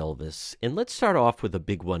about Elvis. And let's start off with a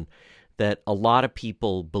big one that a lot of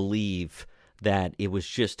people believe that it was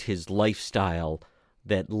just his lifestyle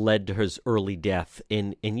that led to his early death.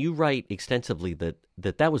 And you write extensively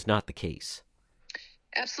that was not the case.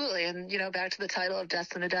 Absolutely. And, back to the title of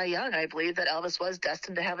Destined to Die Young, I believe that Elvis was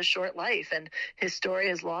destined to have a short life. And his story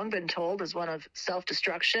has long been told as one of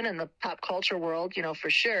self-destruction in the pop culture world,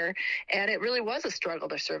 for sure. And it really was a struggle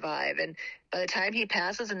to survive. And by the time he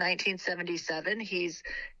passes in 1977,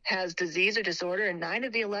 has disease or disorder in 9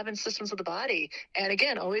 of the 11 systems of the body. And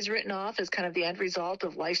again, always written off as kind of the end result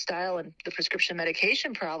of lifestyle and the prescription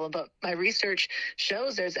medication problem. But my research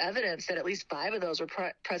shows there's evidence that at least 5 of those were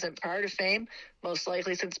present prior to fame, most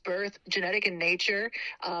likely since birth, genetic in nature.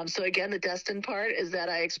 So again, the destined part is that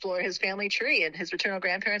I explore his family tree, and his maternal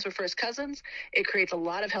grandparents were first cousins. It creates a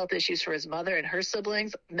lot of health issues for his mother and her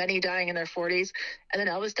siblings, many dying in their 40s. And then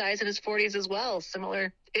Elvis dies in his 40s as well,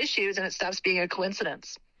 similar issues, and it stops being a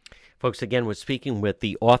coincidence. Folks, again, we're speaking with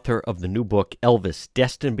the author of the new book, Elvis,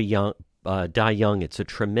 Destined to Die Young. It's a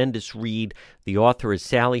tremendous read. The author is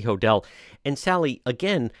Sally Hodel. And Sally,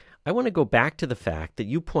 again, I want to go back to the fact that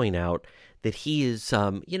you point out that he is,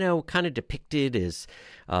 kind of depicted as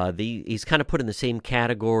he's kind of put in the same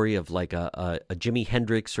category of like a Jimi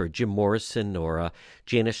Hendrix or a Jim Morrison or a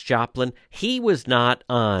Janis Joplin. He was not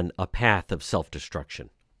on a path of self-destruction.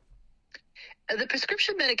 The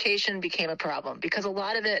prescription medication became a problem because a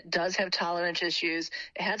lot of it does have tolerance issues.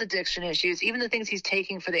 It has addiction issues, even the things he's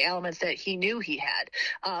taking for the ailments that he knew he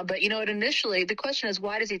had. But, initially, the question is,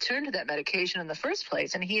 why does he turn to that medication in the first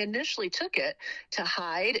place? And he initially took it to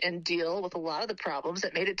hide and deal with a lot of the problems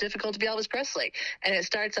that made it difficult to be Elvis Presley. And it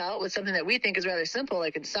starts out with something that we think is rather simple,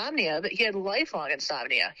 like insomnia, but he had lifelong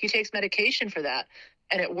insomnia. He takes medication for that,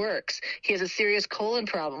 and it works. He has a serious colon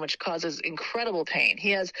problem, which causes incredible pain.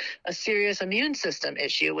 He has a serious immune system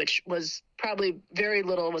issue, which was probably very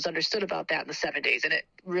little was understood about that in the 70s, and it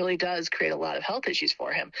really does create a lot of health issues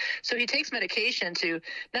for him. So he takes medication to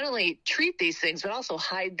not only treat these things, but also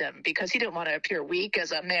hide them because he didn't want to appear weak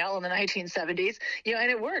as a male in the 1970s.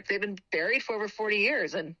 And it worked. They've been buried for over 40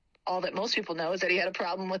 years, and all that most people know is that he had a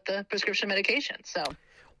problem with the prescription medication. So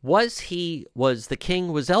was Elvis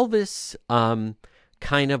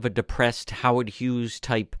kind of a depressed Howard Hughes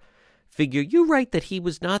type figure? You write that he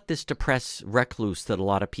was not this depressed recluse that a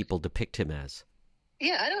lot of people depict him as.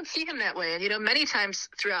 Yeah, I don't see him that way. And, many times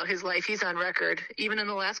throughout his life, he's on record, even in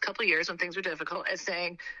the last couple of years when things were difficult, as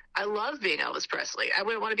saying, I love being Elvis Presley. I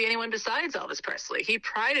wouldn't want to be anyone besides Elvis Presley. He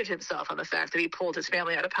prided himself on the fact that he pulled his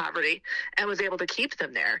family out of poverty and was able to keep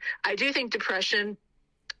them there. I do think depression,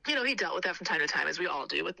 he dealt with that from time to time, as we all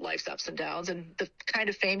do, with life's ups and downs. And the kind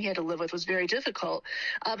of fame he had to live with was very difficult.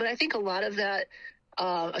 But I think a lot of that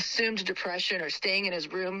assumed depression or staying in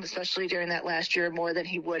his room, especially during that last year more than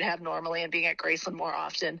he would have normally and being at Graceland more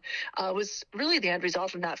often, was really the end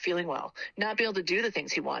result of not feeling well, not being able to do the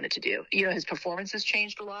things he wanted to do. His performances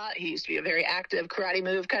changed a lot. He used to be a very active karate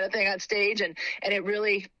move kind of thing on stage. And it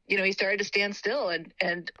really, he started to stand still.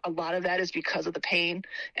 And a lot of that is because of the pain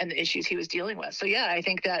and the issues he was dealing with. So, yeah, I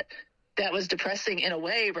think that was depressing in a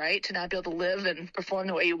way, right, to not be able to live and perform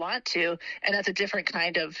the way you want to. And that's a different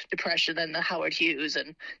kind of depression than the Howard Hughes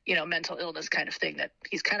and, mental illness kind of thing that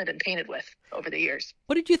he's kind of been painted with over the years.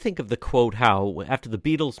 What did you think of the quote, how after the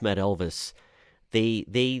Beatles met Elvis,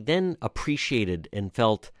 they then appreciated and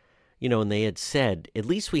felt, and they had said, at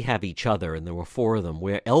least we have each other, and there were four of them,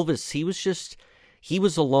 where Elvis, he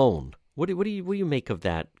was alone. What do you make of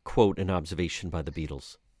that quote and observation by the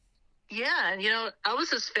Beatles? Yeah, and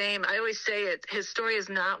Elvis's fame, I always say his story is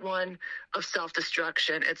not one of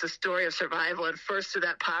self-destruction. It's a story of survival, and first through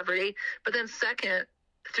that poverty, but then second,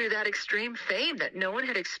 through that extreme fame that no one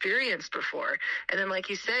had experienced before. And then, like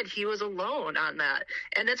you said, he was alone on that.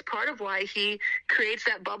 And that's part of why he creates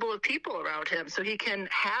that bubble of people around him, so he can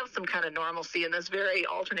have some kind of normalcy in this very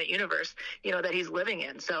alternate universe, that he's living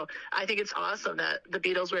in. So I think it's awesome that the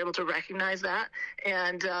Beatles were able to recognize that.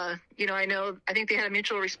 And, I think they had a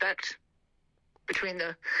mutual respect between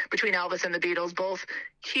Elvis and the Beatles, both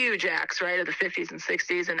huge acts, right, of the 50s and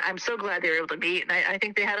 60s. And I'm so glad they were able to meet. And I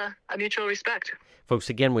think they had a mutual respect. Folks,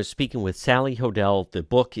 again, we're speaking with Sally Hodel. The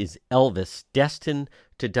book is Elvis, Destined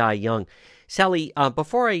to Die Young. Sally,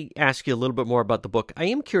 before I ask you a little bit more about the book, I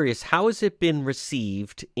am curious, how has it been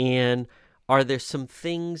received? And are there some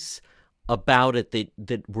things about it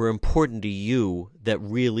that were important to you that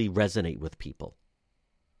really resonate with people?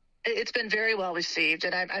 It's been very well received,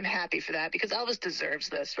 and I'm happy for that because Elvis deserves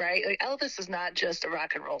this, right? Like, Elvis is not just a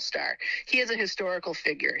rock and roll star. He is a historical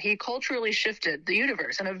figure. He culturally shifted the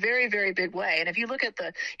universe in a very, very big way. And if you look at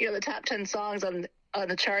the top 10 songs on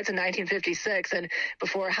the charts in 1956 and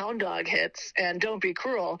before Hound Dog hits and Don't Be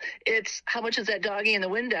Cruel, it's How Much Is That Doggy in the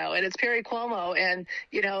Window? And it's Perry Como and,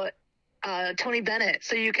 Tony Bennett.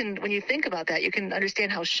 So when you think about that, you can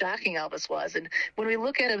understand how shocking Elvis was. And when we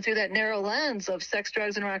look at him through that narrow lens of sex,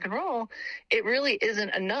 drugs, and rock and roll, it really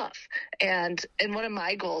isn't enough. And one of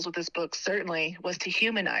my goals with this book certainly was to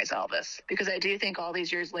humanize Elvis, because I do think all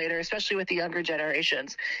these years later, especially with the younger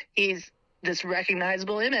generations, he's this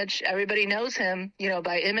recognizable image. Everybody knows him,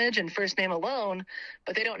 by image and first name alone,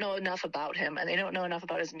 but they don't know enough about him, and they don't know enough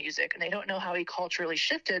about his music, and they don't know how he culturally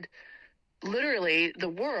shifted literally the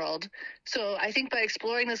world. So I think by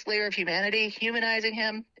exploring this layer of humanity, humanizing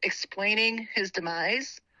him, explaining his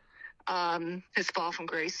demise, his fall from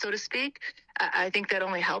grace, so to speak, I think that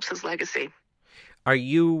only helps his legacy. Are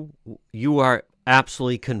you are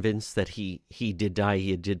absolutely convinced that he did die,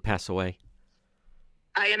 he did pass away?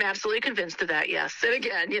 I am absolutely convinced of that, yes. And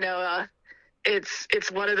again,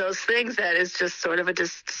 it's one of those things that is just sort of a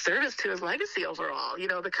disservice to his legacy overall,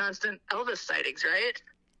 the constant Elvis sightings, right?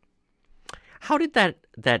 How did that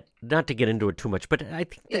not to get into it too much, but I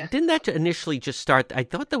think didn't that initially just start? I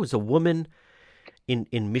thought there was a woman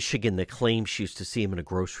in Michigan that claimed she used to see him in a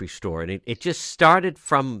grocery store, and it just started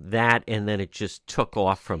from that, and then it just took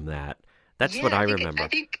off from that. That's what I remember.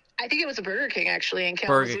 I think it was a Burger King, actually, in Burger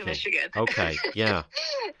Kalamazoo, King. Michigan. Okay, yeah.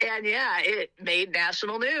 And yeah, it made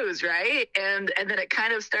national news, right? And then it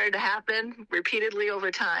kind of started to happen repeatedly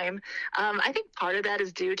over time. I think part of that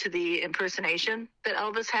is due to the impersonation that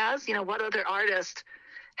Elvis has. You know, what other artist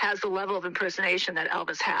has the level of impersonation that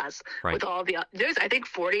Elvis has? Right. With all there's, I think,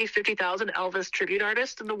 50,000 Elvis tribute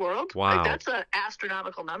artists in the world. Wow. Like, that's an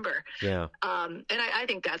astronomical number. Yeah. And I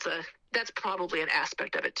think that's probably an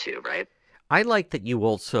aspect of it too, right? I like that you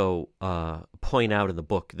also point out in the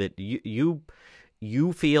book that you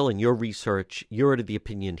feel in your research, you're of the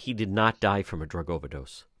opinion he did not die from a drug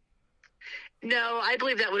overdose. No, I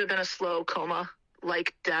believe that would have been a slow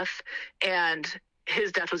coma-like death, and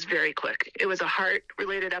his death was very quick. It was a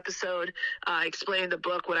heart-related episode. I explained in the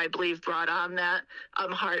book what I believe brought on that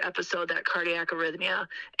heart episode, that cardiac arrhythmia.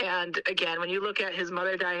 And again, when you look at his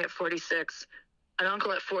mother dying at 46, an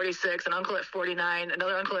uncle at 46, an uncle at 49,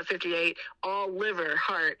 another uncle at 58, all liver,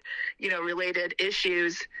 heart, related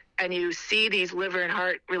issues, and you see these liver and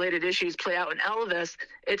heart related issues play out in Elvis,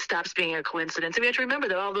 it stops being a coincidence. And we have to remember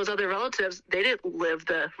that all those other relatives, they didn't live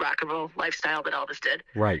the rock and roll lifestyle that Elvis did.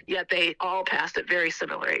 Right. Yet they all passed at very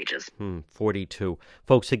similar ages. 42.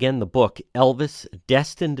 Folks, again, the book, Elvis,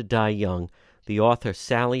 Destined to Die Young, the author,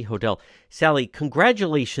 Sally Hodel. Sally,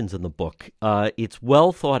 congratulations on the book. It's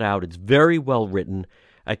well thought out. It's very well written.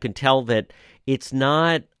 I can tell that it's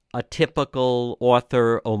not a typical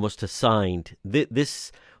author almost assigned.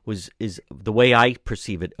 This is the way I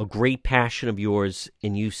perceive it, a great passion of yours,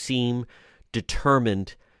 and you seem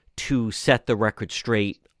determined to set the record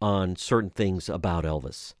straight on certain things about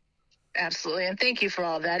Elvis. Absolutely. And thank you for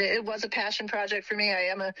all of that. It was a passion project for me. I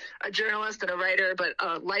am a journalist and a writer, but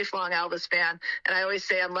a lifelong Elvis fan. And I always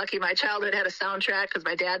say I'm lucky my childhood had a soundtrack because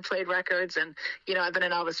my dad played records. And, I've been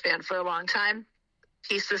an Elvis fan for a long time.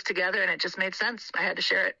 Pieced this together, and it just made sense. I had to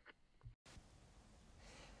share it.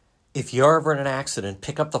 If you're ever in an accident,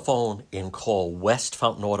 pick up the phone and call West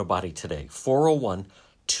Fountain Auto Body today,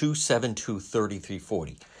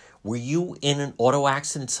 401-272-3340. Were you in an auto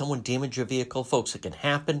accident? Someone damaged your vehicle? Folks, it can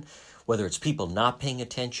happen, whether it's people not paying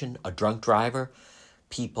attention, a drunk driver,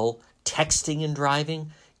 people texting and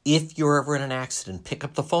driving. If you're ever in an accident, pick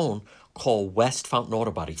up the phone, call West Fountain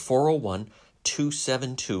Auto Body,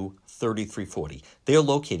 401-272-3340. They're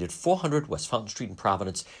located 400 West Fountain Street in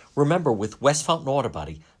Providence. Remember, with West Fountain Auto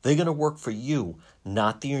Body, they're going to work for you,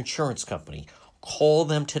 not the insurance company. Call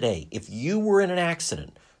them today. If you were in an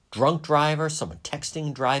accident, drunk driver, someone texting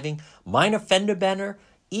and driving, minor fender bender,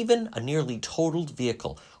 even a nearly totaled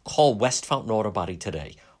vehicle, call West Fountain Auto Body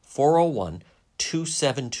today,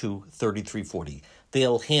 401-272-3340.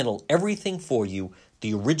 They'll handle everything for you,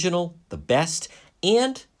 the original, the best,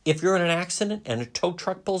 and if you're in an accident and a tow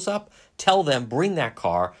truck pulls up, tell them bring that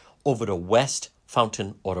car over to West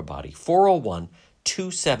Fountain Auto Body,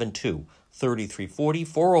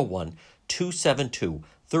 401-272-3340,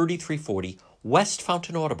 401-272-3340, West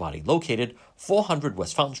Fountain Auto Body, located 400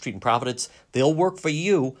 West Fountain Street in Providence. They'll work for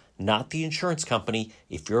you, not the insurance company.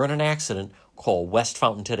 If you're in an accident, call West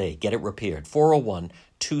Fountain today. Get it repaired,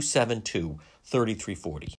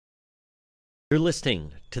 401-272-3340. You're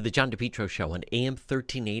listening to the John DePietro Show on AM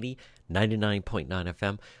 1380, 99.9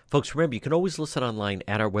 FM. Folks, remember, you can always listen online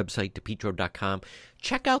at our website, DePietro.com.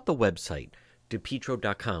 Check out the website,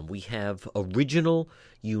 DePietro.com. We have original,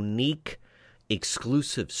 unique,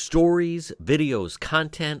 exclusive stories, videos,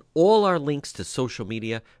 content, all our links to social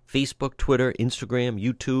media, Facebook, Twitter, Instagram,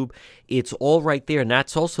 YouTube. It's all right there, and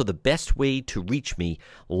that's also the best way to reach me.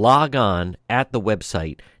 Log on at the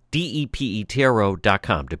website,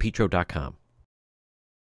 DePietro.com, DePietro.com.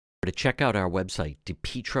 To check out our website,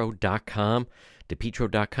 DePietro.com,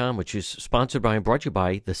 DePietro.com, which is sponsored by and brought to you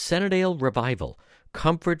by the Centerdale Revival,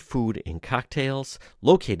 comfort food and cocktails,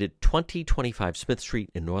 located 2025 Smith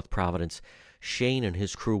Street in North Providence. Shane and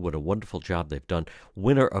his crew, what a wonderful job they've done.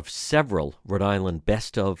 Winner of several Rhode Island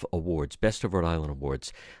Best of Rhode Island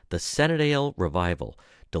Awards. The Centerdale Revival.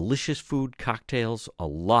 Delicious food, cocktails, a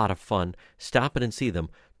lot of fun. Stop in and see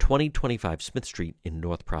them, 2025 Smith Street in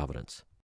North Providence.